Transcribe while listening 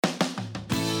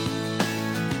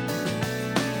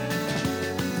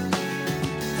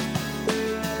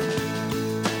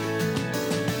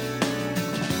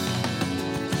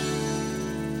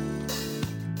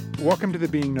Welcome to the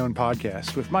Being Known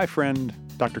podcast with my friend,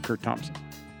 Dr. Kurt Thompson.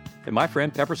 And my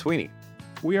friend, Pepper Sweeney.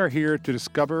 We are here to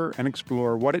discover and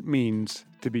explore what it means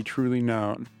to be truly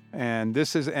known. And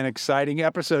this is an exciting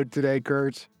episode today,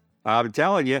 Kurt. I'm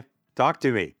telling you, talk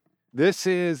to me.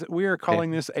 We are calling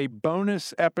this a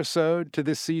bonus episode to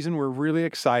this season. We're really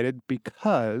excited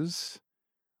because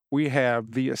we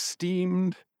have the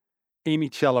esteemed Amy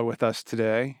Cello with us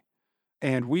today.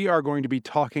 And we are going to be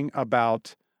talking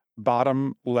about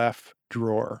bottom left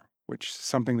drawer, which is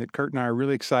something that Kurt and I are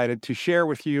really excited to share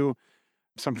with you,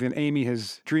 something that Amy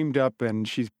has dreamed up, and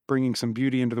she's bringing some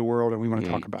beauty into the world, and we want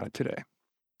to talk about it today.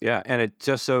 Yeah, and it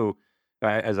just so,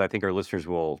 as I think our listeners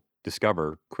will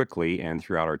discover quickly and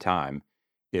throughout our time,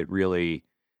 it really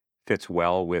fits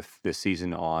well with this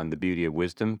season on the beauty of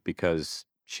wisdom, because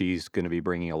she's going to be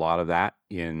bringing a lot of that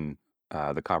in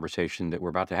the conversation that we're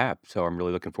about to have. So I'm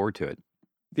really looking forward to it.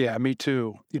 Yeah, me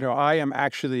too. I am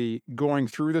actually going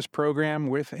through this program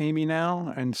with Amy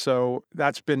now. And so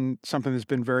that's been something that's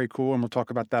been very cool. And we'll talk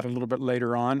about that a little bit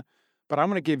later on. But I'm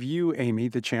going to give you, Amy,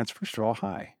 the chance. First of all,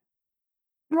 hi.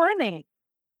 Morning.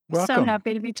 Welcome. So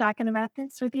happy to be talking about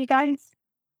this with you guys.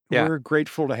 Yeah. We're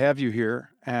grateful to have you here.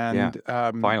 And,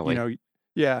 finally.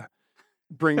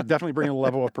 Definitely bring a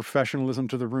level of professionalism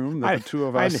to the room that the two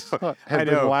of us have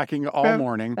been lacking all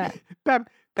morning.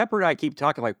 Pepper and I keep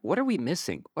talking like, what are we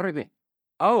missing? What are we?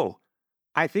 Oh,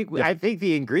 I think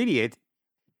the ingredient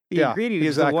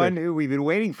is the one who we've been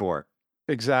waiting for.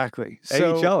 Exactly.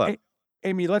 Amy Cello.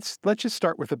 Amy, let's just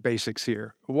start with the basics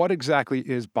here. What exactly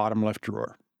is bottom left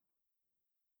drawer?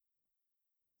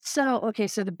 So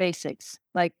the basics,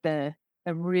 like a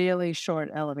really short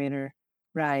elevator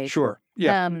ride. Sure.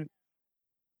 Yeah.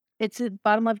 It's a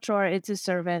bottom left drawer. It's a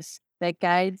service that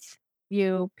guides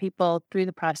people through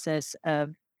the process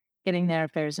of getting their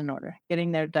affairs in order,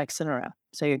 getting their ducks in a row,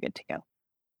 so you're good to go.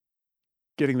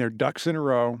 Getting their ducks in a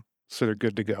row, so they're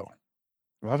good to go.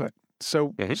 Love it.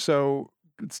 So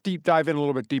let's deep dive in a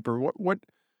little bit deeper. What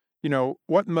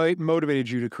motivated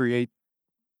you to create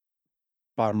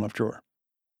bottom left drawer?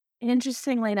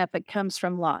 Interestingly enough, it comes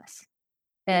from loss.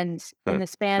 And in the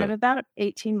span of about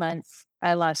 18 months,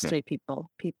 I lost 3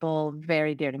 people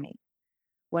very dear to me.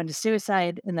 One to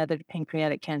suicide, another to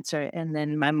pancreatic cancer, and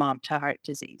then my mom to heart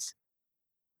disease.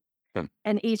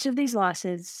 And each of these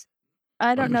losses,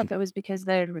 I don't know if it was because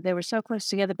they were so close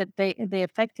together, but they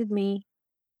affected me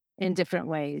in different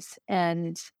ways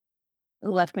and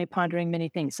left me pondering many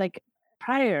things. Like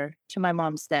prior to my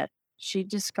mom's death, she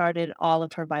discarded all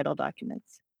of her vital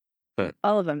documents,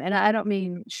 all of them. And I don't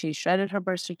mean she shredded her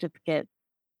birth certificate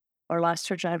or lost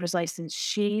her driver's license.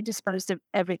 She disposed of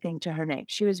everything to her name.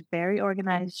 She was very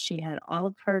organized. She had all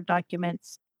of her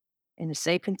documents in a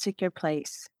safe and secure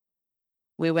place.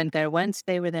 We went there once,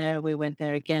 they were there. We went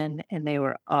there again, and they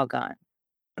were all gone.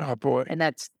 Oh, boy.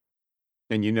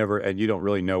 And you don't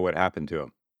really know what happened to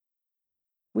them.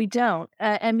 We don't.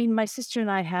 My sister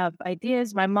and I have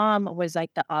ideas. My mom was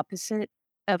like the opposite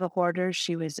of a hoarder.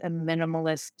 She was a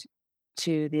minimalist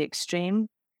to the extreme.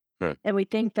 And we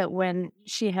think that when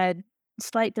she had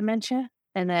slight dementia,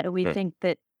 and that we think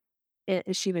that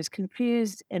she was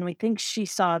confused, and we think she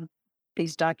saw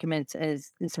these documents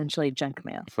as essentially junk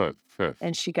mail.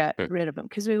 And she got rid of them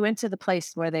because we went to the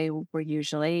place where they were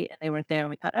usually, and they weren't there.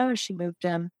 And we thought, oh, she moved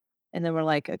them. And then we're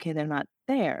like, okay, they're not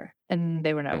there. And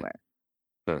they were nowhere.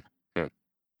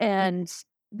 And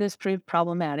this proved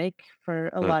problematic for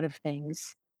a lot of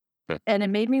things. And it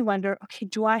made me wonder, okay,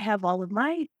 do I have all of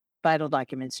my vital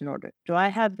documents in order? Do I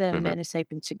have them in a safe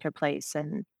and secure place?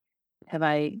 And have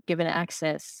I given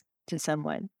access to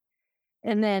someone?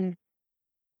 And then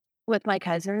with my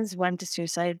cousins, one to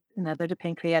suicide, another to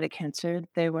pancreatic cancer,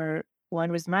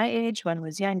 one was my age, one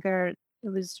was younger. It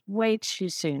was way too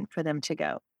soon for them to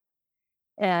go.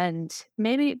 And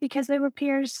maybe because they were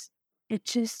peers, it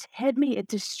just hit me. It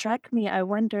just struck me. I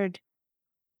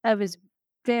was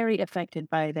very affected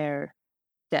by their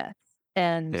death.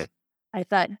 And I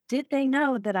thought, did they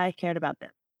know that I cared about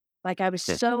them? Like I was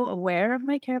so aware of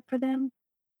my care for them.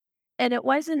 And it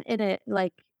wasn't in a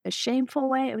shameful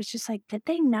way. It was just like, did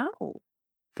they know?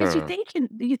 Because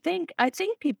I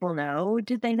think people know.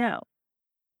 Did they know?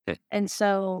 And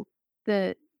so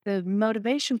the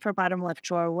motivation for bottom left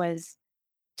drawer was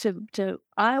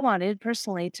I wanted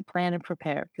personally to plan and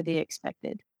prepare for the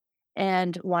expected,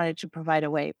 and wanted to provide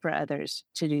a way for others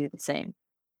to do the same.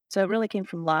 So it really came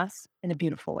from loss in a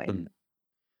beautiful way.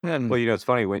 Well, it's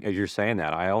funny as you're saying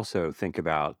that, I also think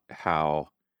about how,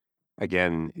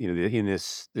 again, in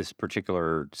this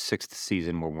particular 6th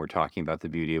season when we're talking about the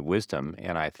beauty of wisdom,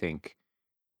 and I think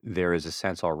there is a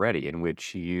sense already in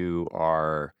which you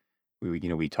are,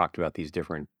 we talked about these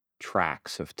different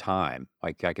tracks of time.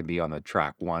 Like I could be on the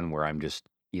track one where I'm just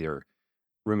either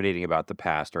ruminating about the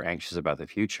past or anxious about the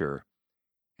future.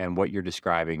 And what you're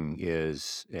describing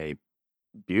is a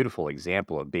beautiful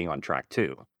example of being on track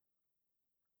two.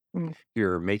 Mm.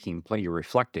 You're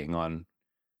reflecting on,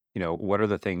 what are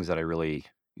the things that I really,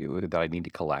 that I need to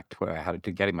collect, how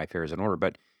to getting my affairs in order.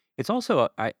 But it's also,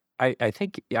 I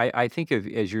think of,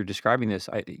 as you're describing this,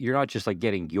 you're not just like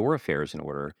getting your affairs in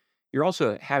order. You're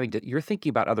also you're thinking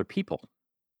about other people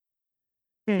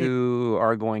Mm. who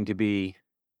are going to be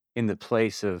in the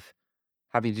place of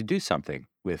having to do something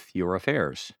with your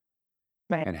affairs.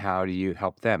 Right. And how do you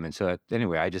help them? And so,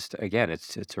 anyway, again,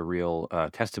 it's a real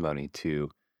testimony to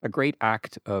a great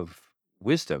act of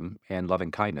wisdom and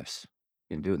loving kindness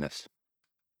in doing this.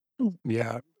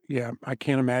 Yeah. Yeah. I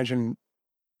can't imagine,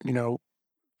 you know,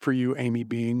 for you, Amy,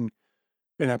 being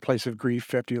in that place of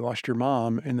grief after you lost your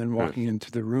mom and then walking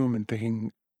into the room and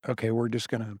thinking, okay, we're just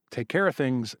going to take care of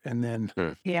things. And then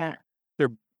Yeah.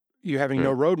 you having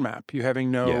no roadmap, you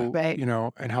having no, Right.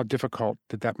 and how difficult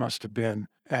that must have been.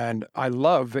 And I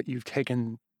love that you've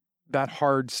taken that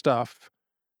hard stuff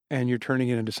and you're turning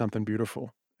it into something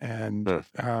beautiful. And,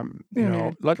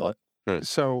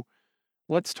 so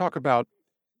let's talk about,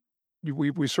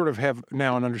 we sort of have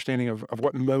now an understanding of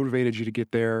what motivated you to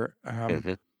get there.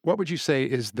 What would you say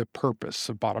is the purpose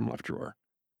of Bottom Left Drawer?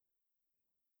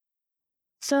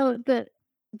 So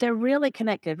they're really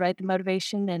connected, right? The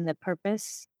motivation and the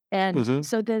purpose. And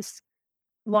so this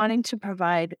wanting to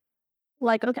provide,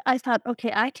 like, okay, I thought,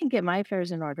 okay, I can get my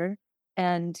affairs in order.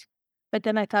 But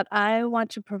then I thought, I want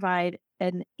to provide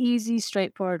an easy,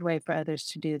 straightforward way for others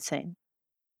to do the same.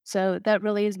 So that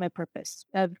really is my purpose.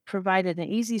 I've provided an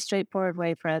easy, straightforward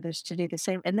way for others to do the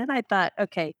same. And then I thought,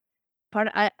 okay,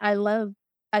 I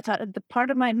thought the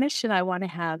part of my mission, I want to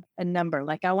have a number,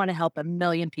 like I want to help 1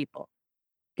 million people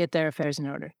get their affairs in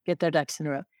order, get their ducks in a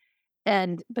row.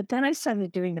 But then I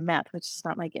started doing the math, which is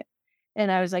not my gift. And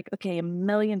I was like, okay, 1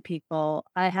 million people.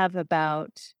 I have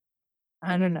about,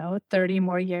 I don't know, 30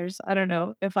 more years. I don't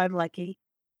know if I'm lucky.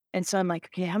 And so I'm like,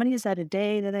 okay, how many is that a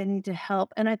day that I need to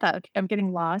help? And I thought, okay, I'm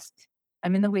getting lost.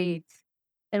 I'm in the weeds.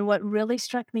 And what really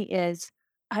struck me is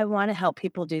I want to help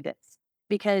people do this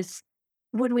because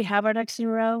when we have our ducks in a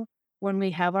row, when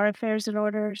we have our affairs in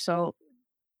order,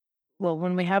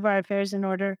 when we have our affairs in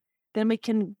order, then we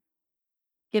can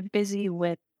get busy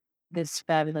with this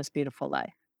fabulous, beautiful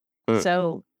life.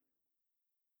 So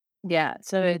yeah,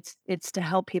 so it's to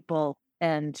help people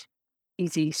and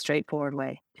easy, straightforward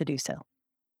way to do so.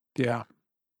 Yeah.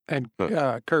 And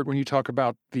Kurt, when you talk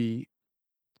about the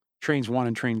trains 1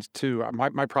 and trains 2,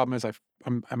 my problem is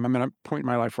I'm at a point in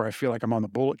my life where I feel like I'm on the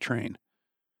bullet train.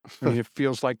 I mean, it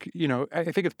feels like, I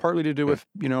think it's partly to do with,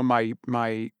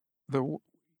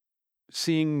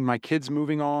 seeing my kids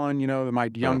moving on, my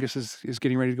youngest is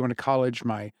getting ready to go into college.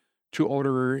 My 2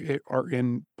 older are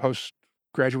in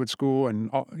postgraduate school and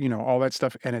all that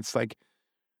stuff. And it's like,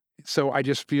 so I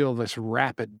just feel this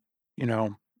rapid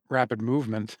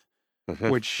movement,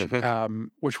 which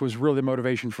was really the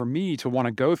motivation for me to want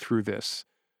to go through this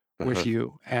with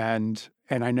you. And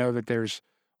I know that there's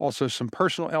also some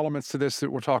personal elements to this that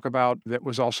we'll talk about that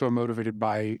was also motivated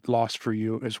by loss for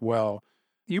you as well.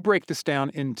 You break this down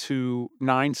into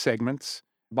 9 segments.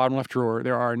 Bottom left drawer,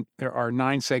 there are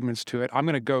 9 segments to it. I'm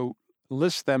going to go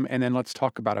list them and then let's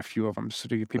talk about a few of them so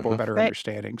to give people a better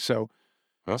understanding. So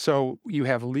you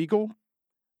have legal,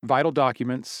 vital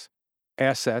documents,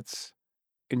 assets,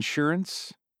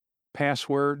 insurance,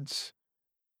 passwords,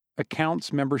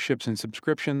 accounts, memberships, and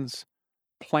subscriptions,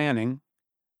 planning,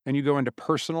 and you go into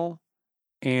personal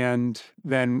and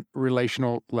then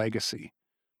relational legacy.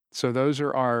 So those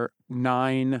are our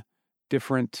 9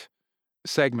 different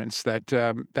segments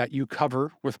that you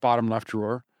cover with Bottom Left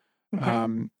Drawer.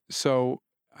 So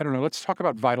I don't know. Let's talk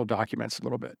about vital documents a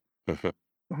little bit.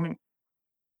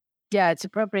 Yeah, it's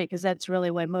appropriate because that's really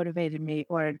what motivated me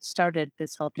or started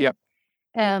this whole thing.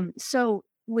 Yep. So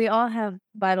we all have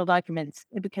vital documents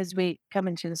because we come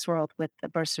into this world with a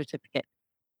birth certificate.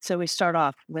 So we start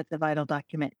off with the vital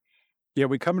document. Yeah,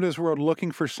 we come into this world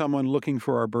looking for someone looking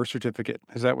for our birth certificate.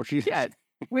 Is that what you said?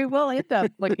 Yeah, we will end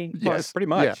up looking for Yes, pretty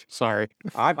much. Yeah, sorry.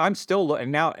 I'm still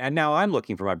and now I'm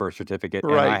looking for my birth certificate,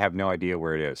 and Right. I have no idea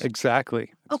where it is.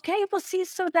 Exactly. Okay, well, see,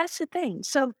 so that's the thing.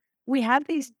 So we have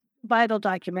these vital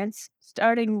documents,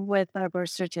 starting with our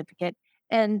birth certificate,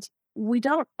 and we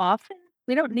don't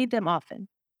need them often,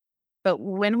 but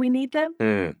when we need them,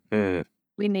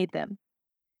 we need them.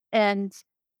 And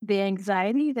the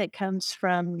anxiety that comes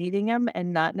from needing them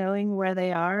and not knowing where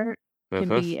they are can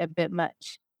be a bit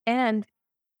much, and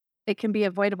it can be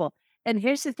avoidable. And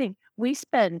here's the thing. We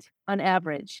spend on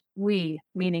average, we,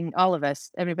 meaning all of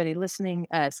us, everybody listening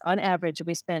us, on average,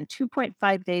 we spend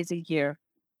 2.5 days a year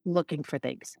looking for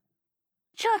things.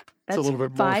 It's a That's little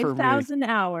bit more for me. 5,000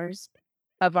 hours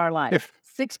of our life. If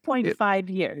 6.5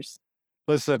 years.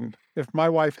 Listen, if my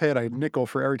wife had a nickel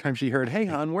for every time she heard, "Hey,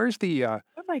 hon, where's the?" Where are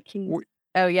my keys? w-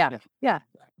 Oh, yeah. Yeah.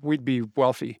 We'd be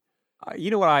wealthy.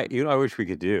 You know what I wish we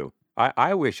could do?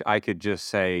 I wish I could just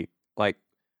say, like,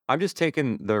 I'm just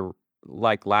taking the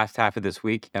last half of this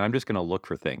week and I'm just going to look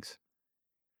for things.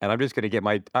 And I'm just going to get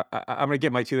I'm going to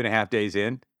get my 2.5 days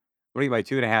in. I'm going to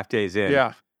get my 2.5 days in.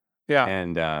 Yeah, yeah.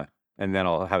 And then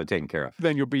I'll have it taken care of.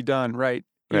 Then you'll be done, right?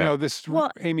 You Yeah. know this.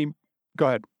 Well- Amy, go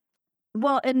ahead.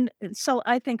 Well, and so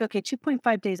I think, okay,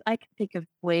 2.5 days, I can think of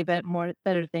way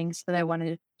better things that I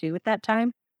wanted to do at that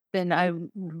time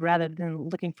rather than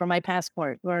looking for my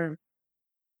passport or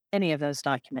any of those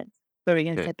documents. What are we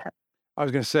going to Okay. say, Pat? I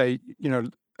was going to say,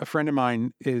 a friend of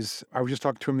mine I was just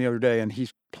talking to him the other day, and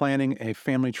he's planning a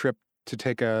family trip to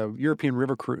take a European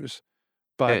river cruise,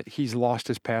 but Okay. he's lost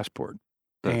his passport.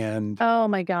 Ugh. And Oh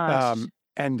my gosh.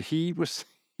 and he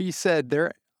said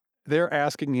they're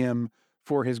asking him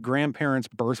for his grandparents'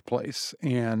 birthplace,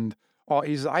 and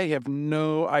I have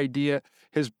no idea.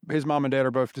 His mom and dad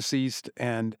are both deceased,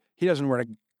 and he doesn't know where to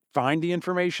find the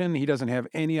information. He doesn't have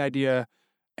any idea,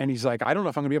 and he's like, I don't know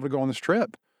if I'm gonna be able to go on this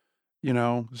trip.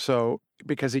 So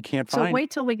because he can't So find. wait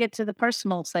till we get to the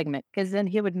personal segment, because then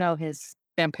he would know his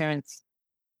grandparents.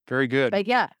 Very good. But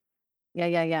yeah.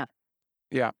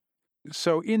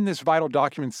 So in this vital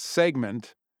documents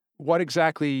segment, what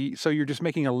exactly? So you're just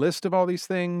making a list of all these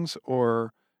things,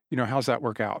 or how's that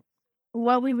work out?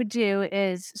 What we would do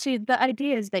is, see, the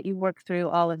idea is that you work through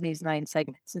all of these 9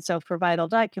 segments. And so for vital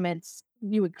documents,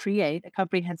 you would create a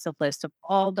comprehensive list of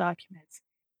all documents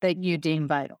that you deem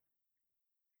vital.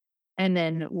 And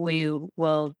then we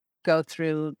will go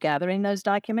through gathering those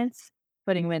documents,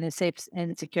 putting them in a safe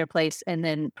and secure place, and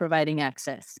then providing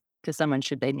access to someone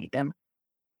should they need them.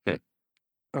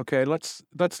 Okay, let's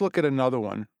look at another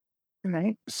one.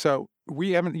 Right. So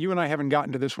you and I haven't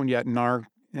gotten to this one yet in our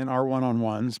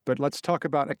one-on-ones, but let's talk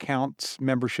about accounts,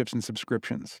 memberships, and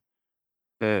subscriptions.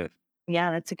 Uh,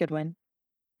 Yeah, that's a good one.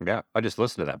 yeah, I just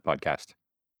listened to that podcast.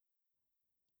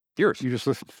 Yours. You just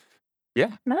listen.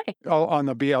 Nice. Oh, on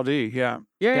the BLD, yeah.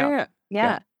 Yeah.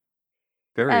 Yeah.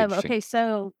 Very interesting. Okay,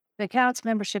 so the accounts,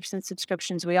 memberships, and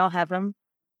subscriptions, we all have them.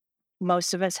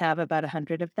 Most of us have about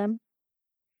 100 of them.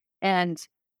 And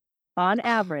on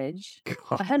average,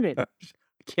 God, 100. I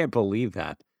can't believe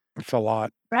that. It's a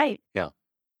lot. Right. Yeah.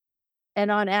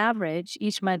 And on average,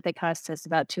 each month it costs us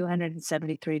about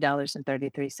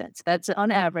 $273.33. That's on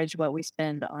average what we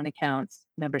spend on accounts,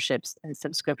 memberships, and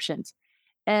subscriptions.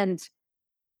 And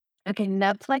okay,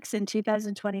 Netflix in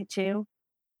 2022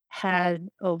 had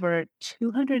over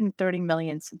 230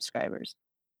 million subscribers.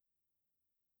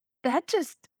 That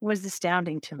just was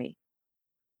astounding to me.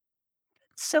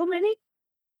 So many.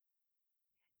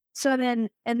 So then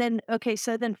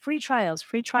free trials.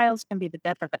 Free trials can be the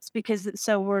death of us because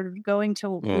we're going to,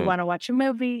 we want to watch a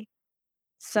movie,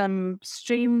 some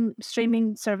streaming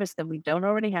service that we don't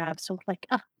already have. So like,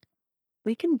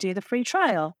 we can do the free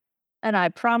trial. And I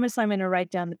promise I'm going to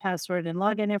write down the password and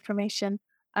login information.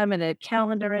 I'm going to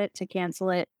calendar it to cancel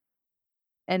it.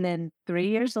 And then 3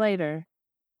 years later,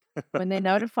 when they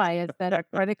notify us that our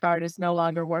credit card is no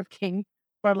longer working,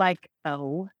 we're like,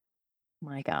 oh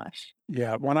my gosh.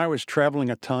 Yeah, when I was traveling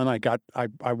a ton,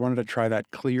 I wanted to try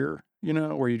that Clear,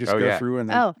 where you just Oh, go yeah. through and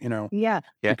then, Oh. Yeah.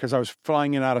 Yeah. because I was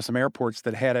flying in and out of some airports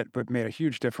that had it, but made a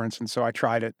huge difference. And so I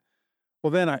tried it.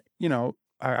 Well, then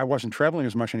I wasn't traveling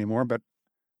as much anymore, but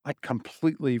I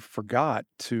completely forgot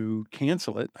to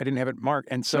cancel it. I didn't have it marked.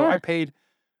 And so Yeah. I paid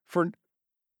for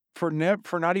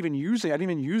not even using, I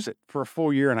didn't even use it for a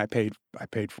full year, and I paid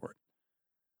for it.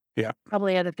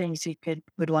 Probably other things you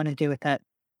would want to do with that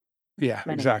Yeah,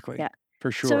 money. exactly. Yeah.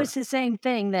 For sure. So it's the same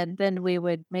thing that then we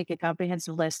would make a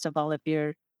comprehensive list of all of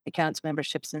your accounts,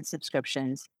 memberships, and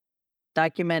subscriptions,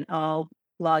 document all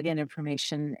login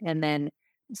information, and then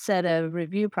set a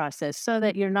review process so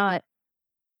that you're not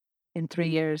in 3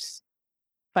 years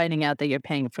finding out that you're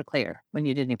paying for Clear when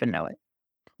you didn't even know it.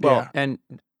 Well, Yeah. and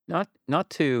not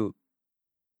to,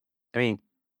 I mean,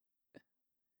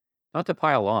 not to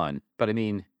pile on, but I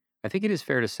mean, I think it is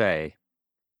fair to say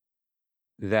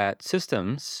that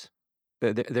systems,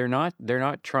 they're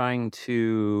not trying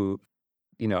to,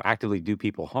 actively do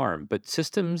people harm, but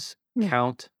systems Yeah.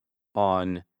 count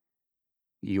on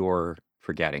your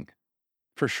forgetting.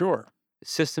 For sure.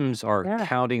 Systems are Yeah.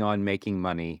 counting on making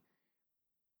money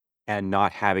and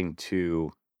not having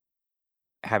to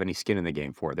have any skin in the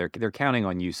game for. They're counting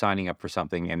on you signing up for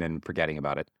something and then forgetting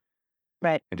about it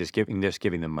Right. and just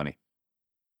giving them money.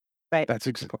 Right. That's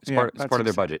It's part of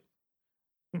their budget.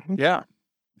 Mhm. Yeah.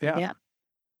 Yeah. Yeah.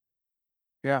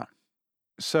 Yeah.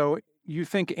 So you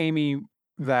think, Amy,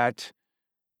 that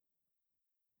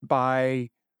by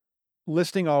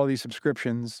listing all of these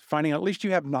subscriptions, finding at least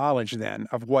you have knowledge then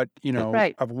of what,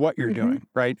 Right. of what you're Mhm. doing,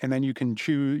 right? And then you can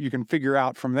figure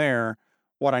out from there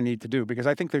what I need to do, because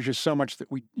I think there's just so much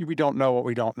that we don't know what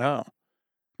we don't know.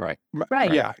 Right.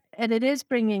 Right. Yeah. And it is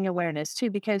bringing awareness too,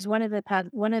 because one of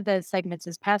the segments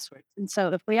is passwords. And so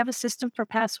if we have a system for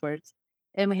passwords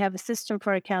and we have a system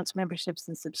for accounts, memberships,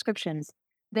 and subscriptions,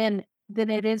 then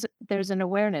there's an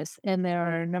awareness, and there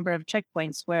are a number of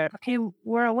checkpoints where, okay,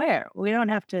 we're aware. We don't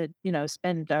have to, we don't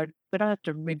have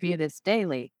to review this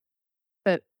daily,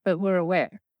 but we're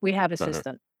aware. We have a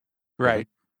system. Right.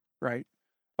 Right.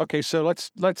 Okay. So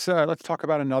let's talk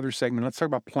about another segment. Let's talk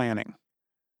about planning.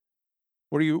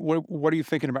 What are you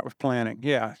thinking about with planning?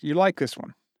 Yeah. You like this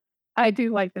one. I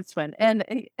do like this one. And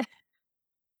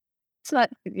it's not,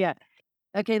 yeah.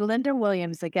 Okay, Linda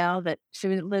Williams, a gal that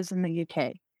lives in the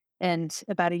UK, and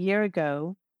about a year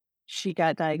ago, she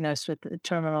got diagnosed with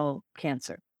terminal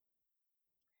cancer.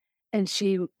 And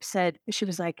she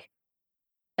was like,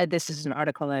 this is an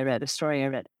article I read, a story I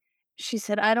read. She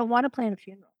said, I don't want to plan a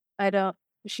funeral.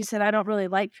 She said, I don't really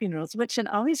like funerals, which it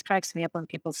always cracks me up when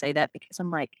people say that, because I'm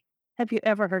like, have you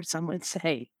ever heard someone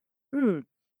say, can't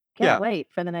Yeah. wait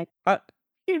for the next I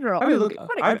funeral? I mean, look,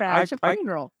 What a I crash, a I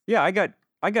funeral. yeah, I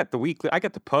got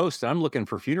the post, and I'm looking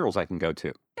for funerals I can go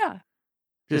to. Yeah.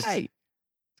 Just Right.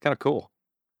 It's kind of cool.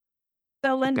 So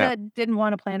Yeah. Linda didn't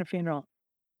want to plan a funeral.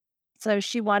 So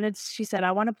she said,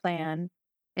 I want to plan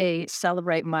a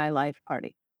celebrate my life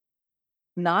party.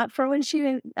 Not for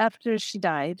after she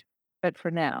died, but for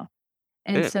now.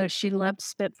 And Yeah. so she loved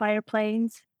Spitfire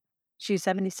planes. She's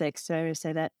 76, so I would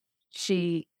say that.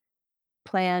 She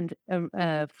planned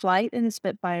a flight in a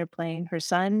Spitfire plane. Her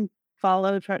son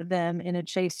followed them in a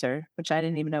chaser, which I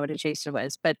didn't even know what a chaser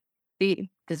was, but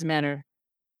doesn't matter.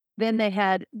 Then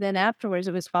afterwards,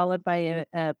 it was followed by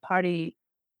a party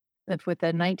with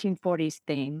a 1940s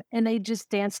theme, and they just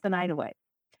danced the night away.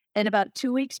 And about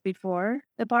 2 weeks before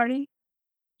the party,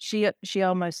 she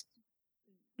almost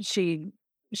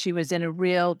she was in a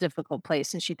real difficult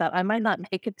place, and she thought, I might not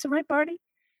make it to my party.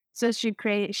 So she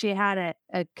had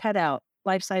a cutout,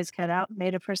 life-size cutout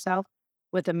made of herself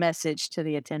with a message to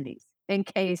the attendees in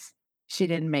case she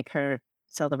didn't make her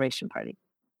celebration party.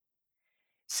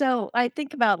 So I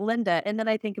think about Linda, and then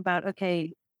I think about,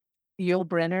 okay, Yul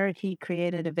Brynner, he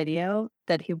created a video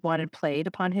that he wanted played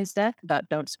upon his death about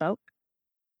don't smoke.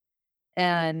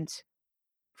 And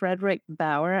Frederick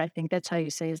Bauer, I think that's how you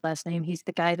say his last name. He's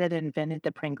the guy that invented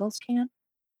the Pringles can.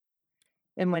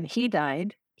 And when he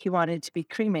died, he wanted to be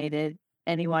cremated,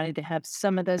 and he wanted to have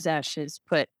some of those ashes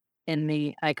put in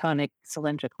the iconic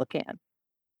cylindrical can.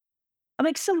 I'm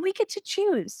like, so we get to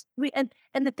choose. And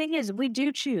the thing is, we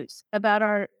do choose about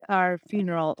our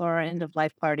funeral or our end of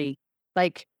life party.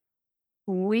 Like,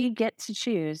 we get to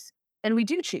choose, and we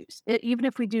do choose. Even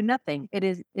if we do nothing, it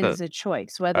is a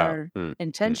choice, whether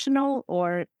intentional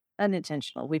or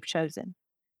unintentional. We've chosen.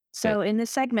 So in this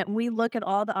segment, we look at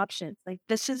all the options. Like,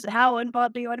 this is how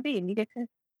involved do you want to be, and you get to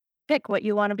pick what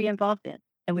you want to be involved in,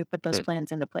 and we put those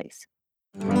plans into place.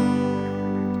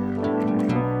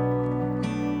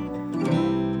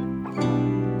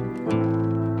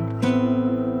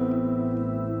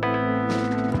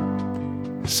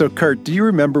 So, Kurt, do you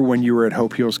remember when you were at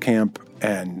Hope Heals Camp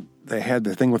and they had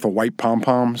the thing with the white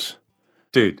pom-poms?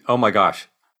 Dude, oh my gosh.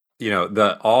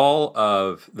 All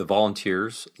of the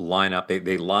volunteers line up.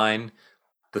 They line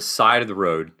the side of the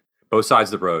road, both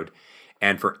sides of the road.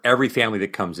 And for every family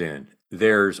that comes in,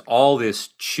 there's all this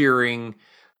cheering,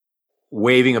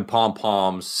 waving of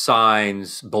pom-poms,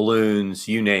 signs, balloons,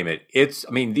 you name it.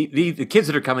 The kids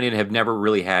that are coming in have never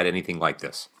really had anything like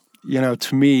this.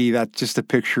 To me, that's just a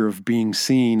picture of being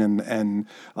seen and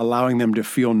allowing them to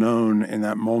feel known in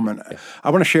that moment. Yeah. I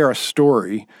want to share a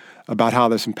story about how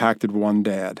this impacted one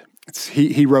dad.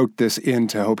 He wrote this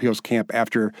into Hope Heals Camp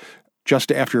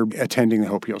just after attending the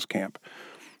Hope Heals Camp.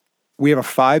 We have a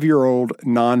 5-year-old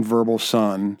nonverbal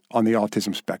son on the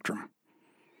autism spectrum.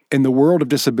 In the world of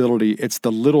disability, it's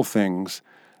the little things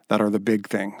that are the big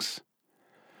things.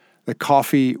 The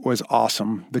coffee was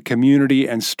awesome. The community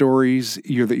and stories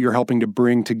that you're helping to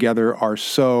bring together are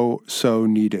so, so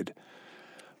needed.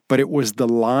 But it was the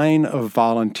line of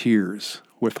volunteers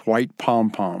with white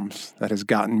pom-poms that has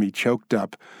gotten me choked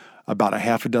up about a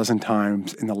half a dozen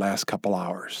times in the last couple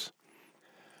hours.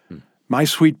 My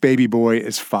sweet baby boy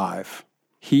is 5.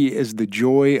 He is the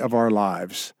joy of our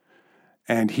lives,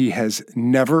 and he has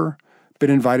never been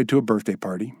invited to a birthday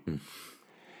party.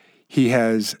 He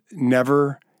has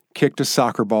never kicked a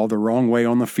soccer ball the wrong way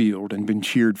on the field and been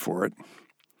cheered for it.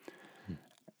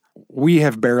 We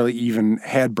have barely even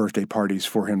had birthday parties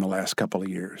for him the last couple of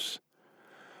years.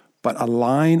 But a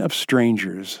line of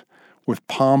strangers with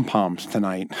pom-poms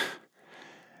tonight,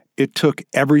 it took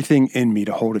everything in me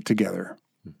to hold it together.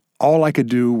 All I could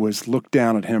do was look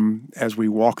down at him as we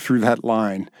walked through that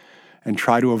line and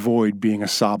try to avoid being a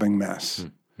sobbing mess.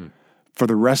 For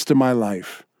the rest of my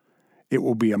life, it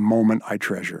will be a moment I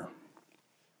treasure.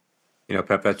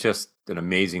 Pep, that's just an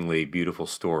amazingly beautiful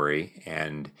story.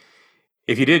 And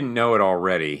if you didn't know it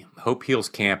already, Hope Heals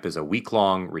Camp is a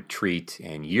week-long retreat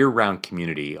and year-round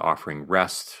community offering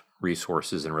rest,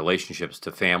 resources, and relationships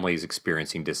to families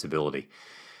experiencing disability.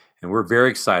 And we're very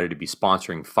excited to be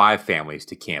sponsoring 5 families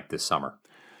to camp this summer.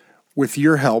 With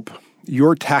your help,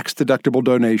 your tax-deductible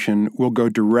donation will go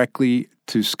directly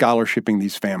to scholarshiping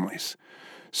these families.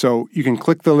 So you can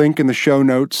click the link in the show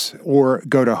notes or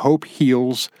go to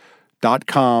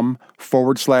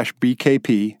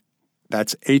hopeheals.com/BKP.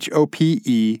 That's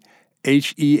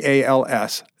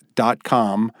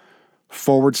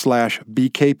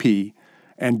HOPEHEALS.com/BKP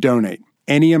and donate.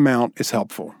 Any amount is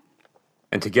helpful.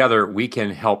 And together we can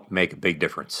help make a big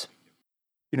difference.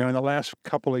 In the last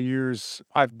couple of years,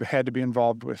 I've had to be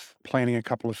involved with planning a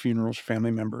couple of funerals for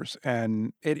family members.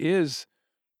 And it is,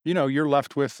 you're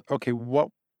left with, okay, what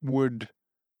would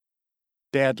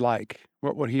Dad like?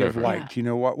 What would he have liked?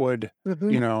 What would,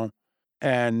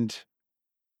 and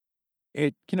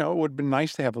it would have been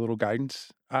nice to have a little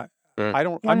guidance. I'm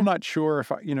not sure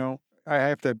if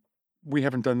we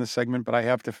haven't done this segment, but I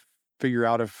have to figure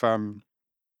out if I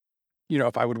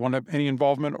would want any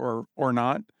involvement or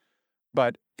not.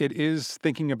 But it is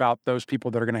thinking about those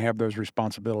people that are going to have those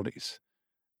responsibilities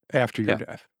after your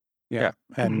death. Yeah.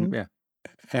 And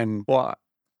well,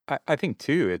 I think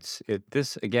too,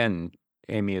 this again,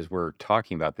 Amy, as we're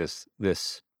talking about this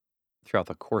throughout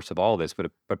the course of all this,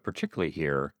 but particularly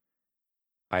here,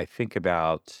 I think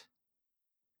about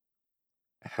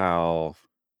how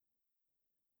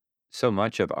so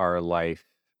much of our life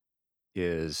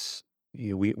is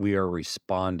we are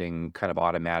responding kind of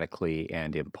automatically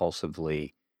and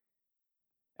impulsively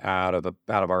out of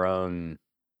our own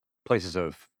places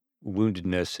of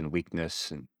woundedness and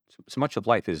weakness, and so much of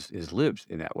life is lived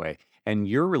in that way. And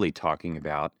you're really talking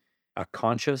about a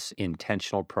conscious,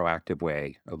 intentional, proactive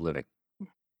way of living,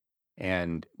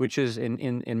 and which is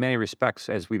in many respects,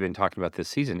 as we've been talking about this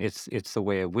season, it's the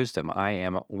way of wisdom. I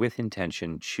am with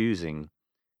intention choosing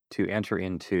to enter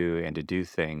into and to do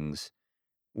things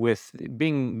with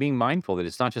being mindful that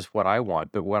it's not just what I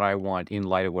want, but what I want in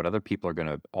light of what other people are going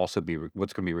to also be,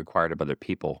 what's going to be required of other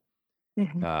people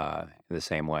in the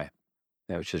same way,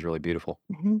 which is really beautiful.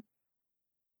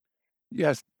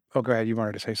 Yes. Oh, go ahead. You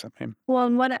wanted to say something. Well,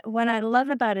 and what I love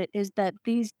about it is that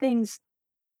these things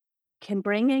can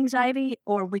bring anxiety,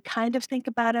 or we kind of think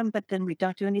about them, but then we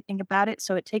don't do anything about it.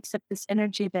 So it takes up this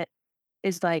energy that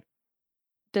is like,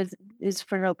 is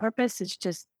for no purpose. It's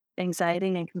just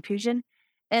anxiety and confusion.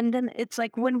 And then it's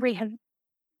like when we have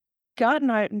gotten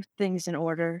our things in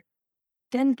order,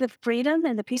 then the freedom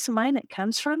and the peace of mind that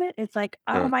comes from it, it's like,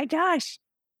 oh my gosh,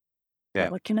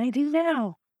 what can I do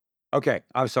now? Okay,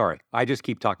 I'm sorry. I just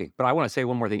keep talking, but I want to say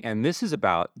one more thing. And this is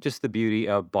about just the beauty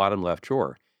of bottom left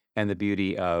drawer and the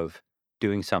beauty of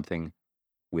doing something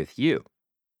with you.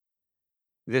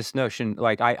 This notion,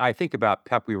 like I think about,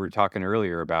 Pep, we were talking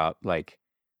earlier about like,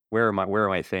 where are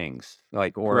my things?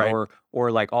 Like, or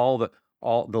like all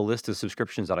the list of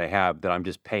subscriptions that I have that I'm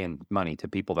just paying money to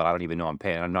people that I don't even know I'm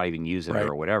paying. I'm not even using it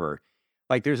or whatever.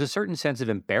 Like there's a certain sense of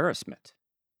embarrassment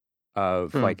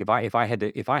of like, if I had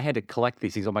to collect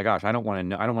these things, oh my gosh, I don't want to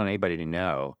know. I don't want anybody to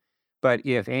know. But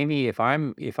if Amy, if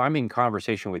I'm in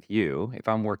conversation with you, if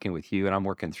I'm working with you and I'm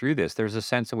working through this, there's a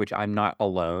sense in which I'm not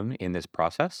alone in this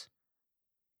process.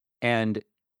 And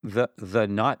the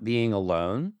not being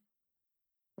alone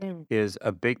is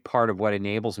a big part of what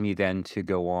enables me then to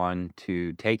go on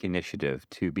to take initiative,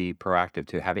 to be proactive,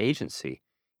 to have agency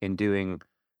in doing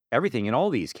everything in all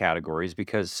these categories,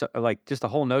 because like just the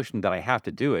whole notion that I have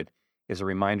to do it is a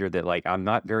reminder that like I'm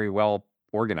not very well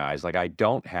organized. Like I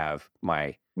don't have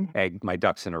my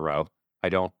ducks in a row. I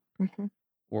don't,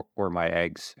 or my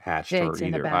eggs hatched, Eggs or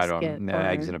in a either I don't basket,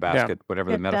 eggs in a basket, whatever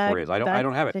the Get metaphor back- is. I don't back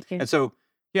have it. chicken. And so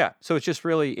so it's just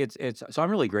really it's so I'm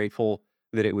really grateful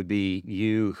that it would be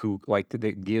you who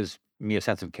that gives me a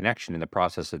sense of connection in the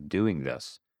process of doing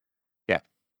this.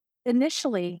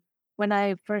 Initially, when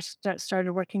I first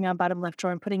started working on Bottom Left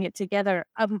Drawer and putting it together,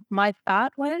 my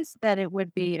thought was that it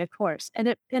would be a course, and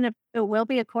it will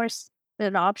be a course,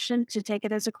 an option to take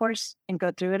it as a course and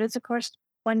go through it as a course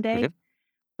one day. Mhm.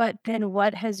 But then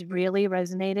what has really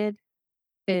resonated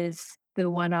is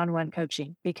the one-on-one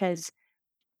coaching, because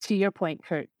to your point,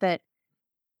 Kurt, that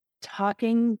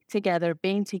talking together,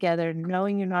 being together,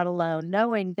 knowing you're not alone,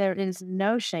 knowing there is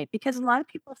no shame, because a lot of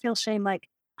people feel shame like,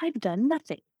 I've done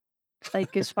nothing.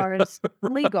 Like, as far as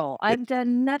legal, I've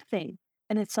done nothing.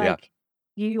 And it's Yeah. like,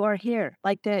 you are here.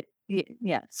 Like that.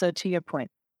 Yeah. So to your point,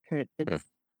 Kurt, Mm. it's,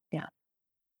 yeah.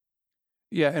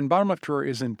 Yeah, and Bottom Left Drawer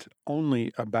isn't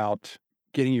only about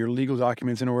getting your legal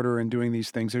documents in order and doing these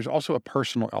things. There's also a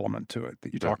personal element to it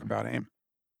that you talk about, Aim.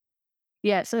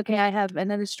 Yes. Okay. I have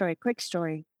another story, quick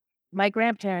story. My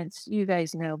grandparents, you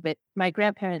guys know, but my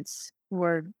grandparents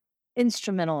were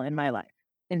instrumental in my life,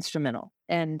 instrumental.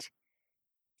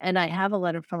 And I have a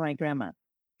letter from my grandma.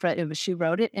 She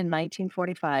wrote it in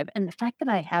 1945. And the fact that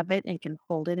I have it and can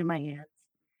hold it in my hands.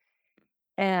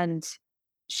 And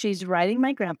she's writing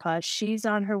my grandpa. She's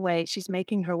on her way. She's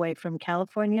making her way from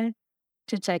California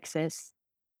to Texas,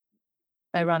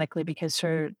 ironically, because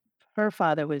her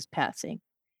father was passing.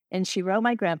 And she wrote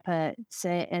my grandpa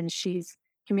and she's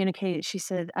communicated. She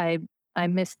said, I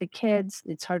miss the kids.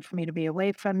 It's hard for me to be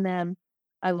away from them.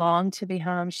 I long to be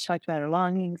home. She talked about her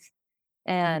longings.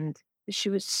 And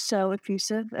she was so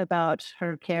effusive about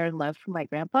her care and love for my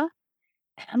grandpa.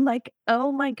 I'm like,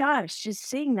 oh my gosh, just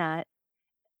seeing that.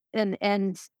 And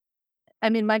I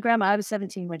mean, my grandma, I was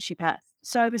 17 when she passed.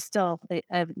 So I was still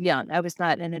young. I was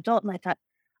not an adult. And I thought,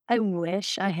 I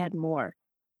wish I had more.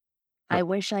 I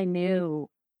wish I knew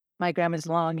my grandma's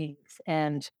longings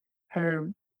and her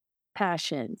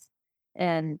passions.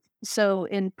 And so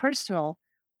in personal,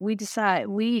 we decide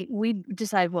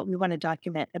what we want to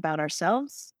document about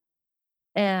ourselves,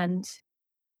 and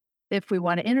if we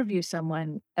want to interview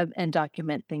someone and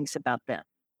document things about them.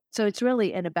 So it's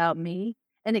really an about me.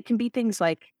 And it can be things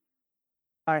like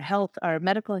our health, our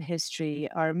medical history,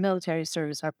 our military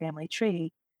service, our family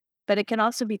tree. But it can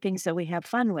also be things that we have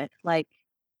fun with, like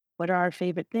what are our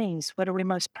favorite things? What are we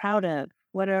most proud of?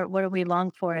 What are we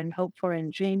long for and hope for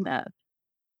and dream of?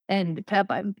 And Pep,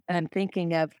 I'm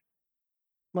thinking of,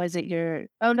 was it your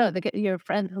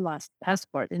friend who lost the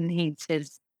passport and needs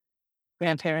his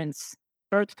grandparents'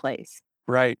 birthplace?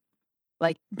 Right.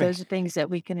 Like those are things that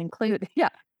we can include, yeah,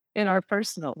 in our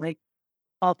personal, like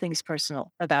all things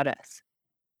personal about us.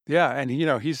 Yeah, and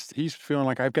he's feeling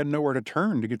like I've got nowhere to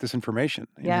turn to get this information,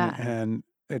 Yeah, and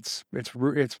it's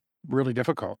really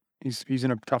difficult. He's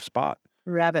in a tough spot.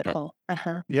 rabbit hole.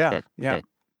 Uh-huh. Yeah, yeah.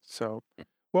 So,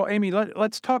 well, Amy,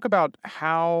 let's talk about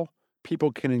how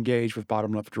people can engage with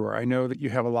Bottom Left Drawer. I know that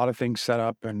you have a lot of things set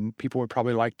up, and people would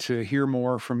probably like to hear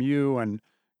more from you and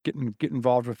get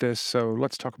involved with this. So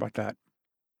let's talk about that.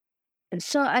 And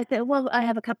so I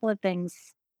have a couple of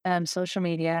things. Social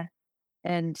media,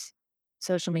 and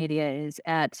social media is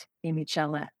at Amy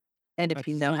Cella. And if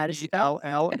you know how to spell,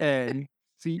 CELLA,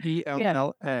 yeah,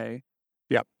 CELLA.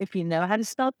 Yep. if you know how to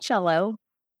spell cello,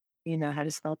 you know how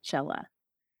to spell cella.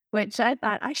 Which I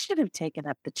thought I should have taken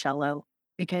up the cello,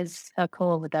 because how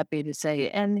cool would that be to say?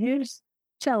 And here's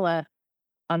cella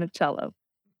on a cello.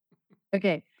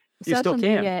 Okay, You still social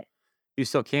can. media. You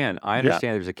still can. I Yeah.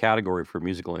 understand there's a category for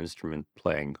musical instrument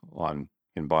playing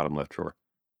in Bottom Left Drawer.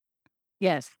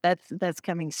 Yes, that's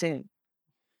coming soon.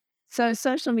 So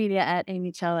social media at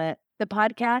Amy Cella, the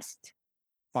podcast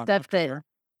Bottom stuff left that drawer.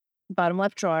 bottom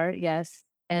left drawer, yes,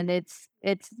 and it's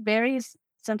varies.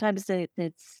 Sometimes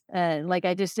it's like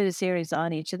I just did a series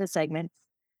on each of the segments.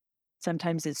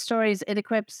 Sometimes it's stories. It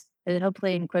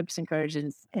hopefully equips,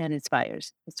 encourages, and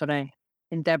inspires. That's what I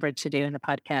endeavored to do in the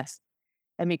podcast.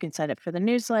 And you can sign up for the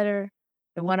newsletter,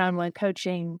 the one-on-one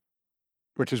coaching.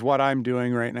 Which is what I'm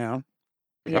doing right now.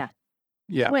 Yeah.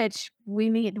 Yeah. Which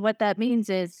what that means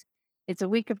is it's a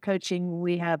week of coaching.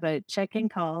 We have a check-in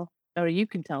call, or you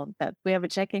can tell them that we have a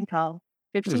check-in call,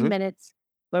 15 Mhm. minutes,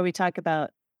 where we talk about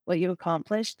what you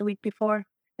accomplished the week before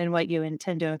and what you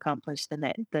intend to accomplish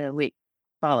the week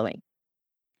following.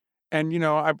 And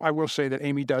I will say that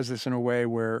Amy does this in a way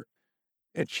where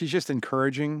she's just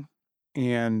encouraging,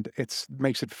 and it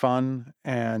makes it fun,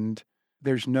 and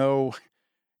there's no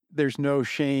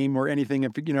shame or anything.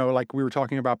 If like we were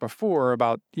talking about before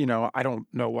about I don't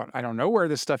know where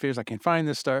this stuff is. I can't find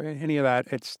this stuff. Any of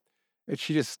that.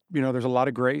 She just there's a lot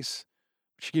of grace.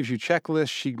 She gives you checklists.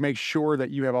 She makes sure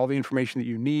that you have all the information that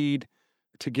you need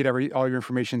to get all your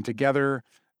information together.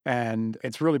 And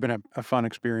it's really been a fun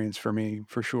experience for me,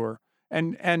 for sure.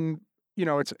 And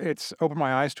it's opened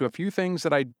my eyes to a few things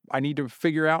that I need to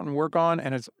figure out and work on.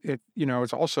 And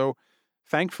it's also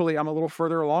thankfully, I'm a little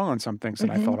further along on some things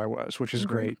than I thought I was, which is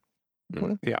great.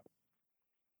 Yeah.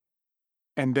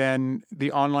 And then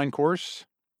the online course,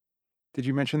 did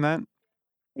you mention that?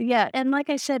 Yeah. And like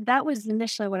I said, that was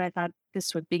initially what I thought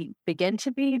this would begin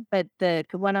to be, but the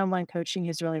one-on-one coaching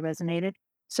has really resonated.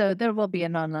 So there will be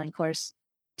an online course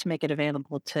to make it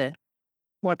available to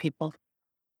more people.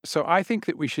 So I think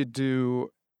that we should do,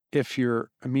 if you're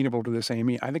amenable to this,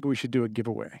 Amy, I think we should do a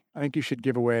giveaway. I think you should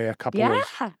give away a couple of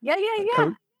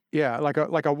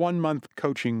like a 1 month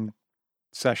coaching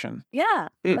session. Yeah.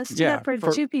 Let's do that for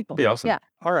 2 people. Be awesome. Yeah.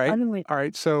 All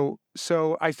right. So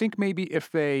I think maybe if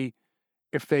they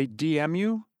DM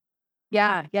you,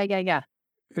 Yeah.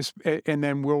 and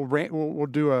then we'll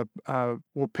do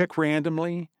we'll pick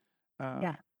randomly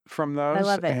from those. I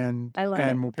love it. And I love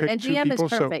it. we'll pick And 2 DM people.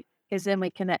 is perfect because then we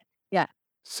connect. Yeah.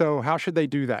 So how should they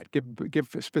do that? Give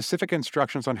specific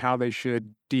instructions on how they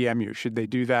should DM you. Should they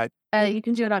do that? You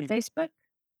can do it on Facebook.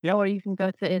 Yeah. Or you can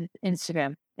go to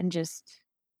Instagram and just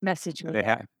message me.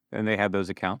 They have those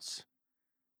accounts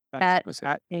At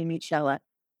Amy Cella.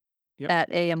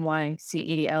 At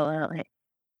AMYCELLA.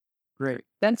 Great.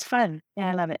 That's fun.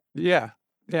 Yeah, I love it. Yeah,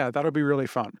 that'll be really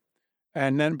fun.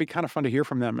 And then it'd be kind of fun to hear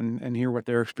from them and hear what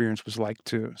their experience was like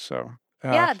too. So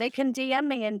yeah, they can DM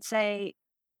me and say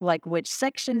like which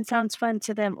section sounds fun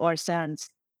to them or sounds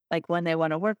like one they want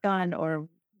to work on or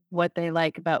what they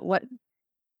like about what.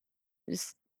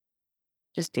 Just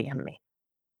DM me.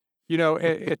 You know,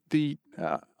 at the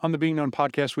on the Being Known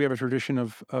podcast, we have a tradition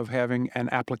of having an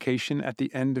application at the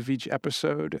end of each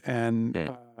episode.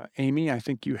 And Amy, I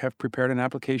think you have prepared an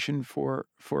application for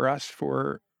us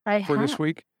for this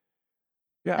week.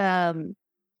 Yeah.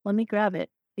 Let me grab it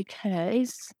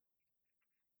because.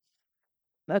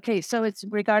 Okay, so it's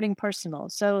regarding personal.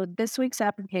 So this week's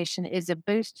application is a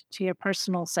boost to your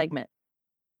personal segment.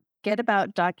 Get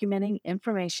about documenting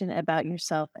information about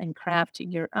yourself and craft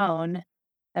your own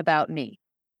about me.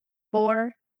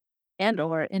 Or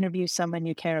interview someone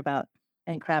you care about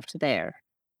and craft their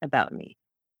about me.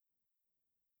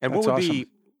 And what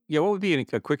would be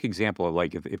a quick example of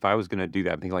like if I was going to do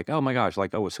that, I'm thinking like, oh my gosh,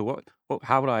 like, so what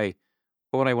would I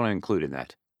want to include in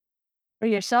that? For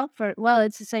yourself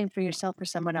it's the same for yourself or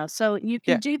someone else. So you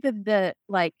can do the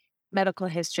like medical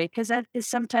history because that is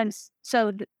sometimes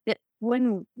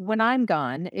when I'm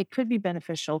gone, it could be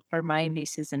beneficial for my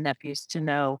nieces and nephews to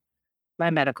know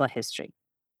my medical history,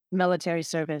 military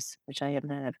service, which I haven't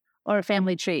had, or a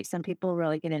family tree. Some people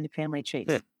really get into family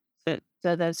trees.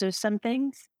 So those are some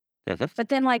things. But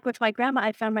then like with my grandma,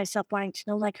 I found myself wanting to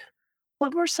know like,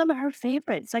 what were some of her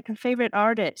favorites? Like her favorite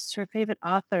artist, her favorite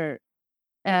author,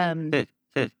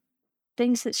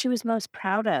 things that she was most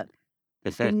proud of,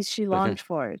 things she longed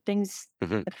for, things,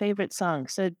 a favorite song.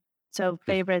 So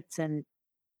favorites and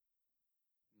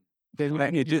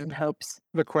hopes.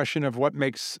 The question of what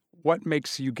makes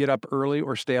you get up early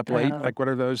or stay up late? Like what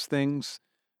are those things?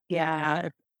 Yeah.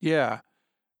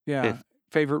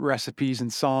 Favorite recipes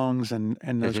and songs and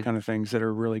those kind of things that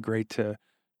are really great to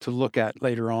look at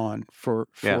later on for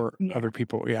other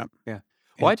people. Yeah.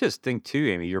 Well, I just think too,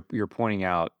 Amy, you're pointing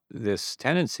out this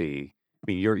tendency.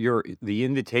 I mean, you're the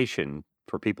invitation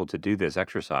for people to do this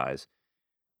exercise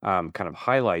kind of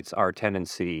highlights our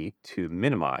tendency to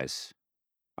minimize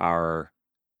our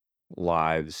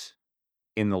lives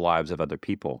in the lives of other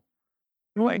people.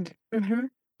 Like,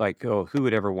 who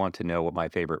would ever want to know what my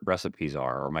favorite recipes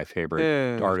are, or my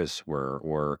favorite artists were,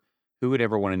 or who would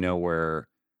ever want to know where,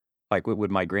 like, would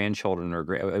my grandchildren or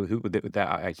who would that?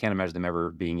 I can't imagine them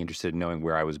ever being interested in knowing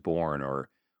where I was born, or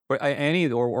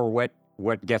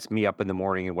what gets me up in the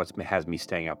morning and what has me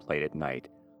staying up late at night.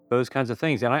 Those kinds of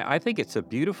things. And I think it's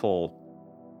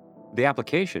the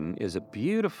application is a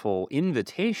beautiful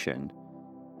invitation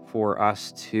for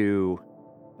us to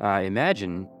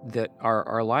imagine that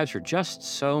our lives are just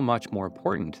so much more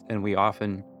important than we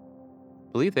often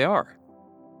believe they are.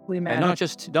 We matter. And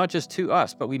not just to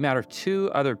us, but we matter to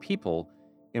other people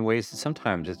in ways that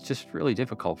sometimes it's just really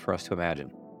difficult for us to imagine.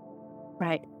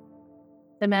 Right.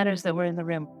 It matters that we're in the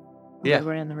room. Yeah.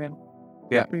 We're in the room.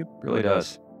 Yeah, it really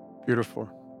does. Beautiful.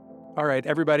 All right,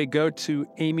 everybody go to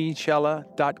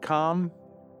amycella.com,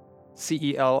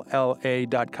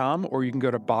 CELLA.com, or you can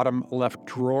go to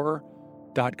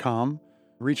bottomleftdrawer.com.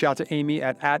 Reach out to Amy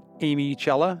at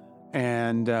AmyCella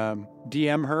and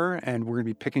DM her, and we're going to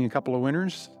be picking a couple of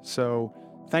winners. So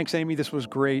thanks, Amy. This was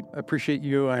great. I appreciate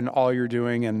you and all you're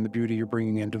doing and the beauty you're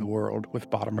bringing into the world with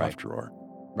Bottom Left Drawer.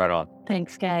 Right on.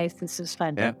 Thanks, guys. This was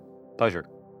fun. Yeah, pleasure.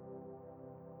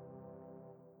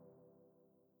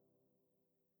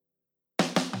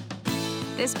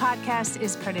 This podcast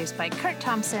is produced by Kurt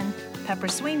Thompson, Pepper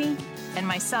Sweeney, and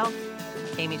myself,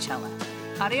 Amy Cella.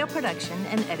 Audio production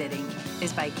and editing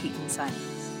is by Keaton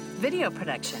Simons. Video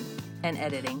production and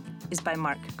editing is by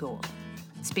Mark Gould.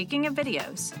 Speaking of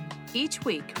videos, each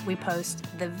week we post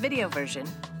the video version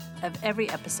of every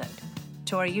episode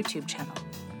to our YouTube channel.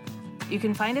 You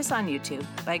can find us on YouTube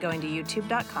by going to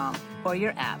youtube.com or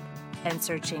your app and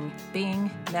searching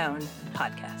Being Known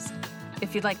Podcast.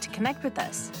 If you'd like to connect with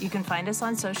us, you can find us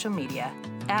on social media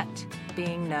at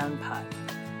Being Known Pod.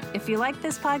 If you like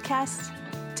this podcast,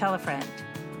 tell a friend.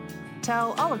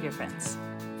 Tell all of your friends.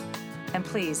 And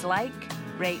please like,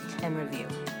 rate, and review.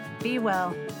 Be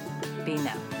well, be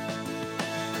known.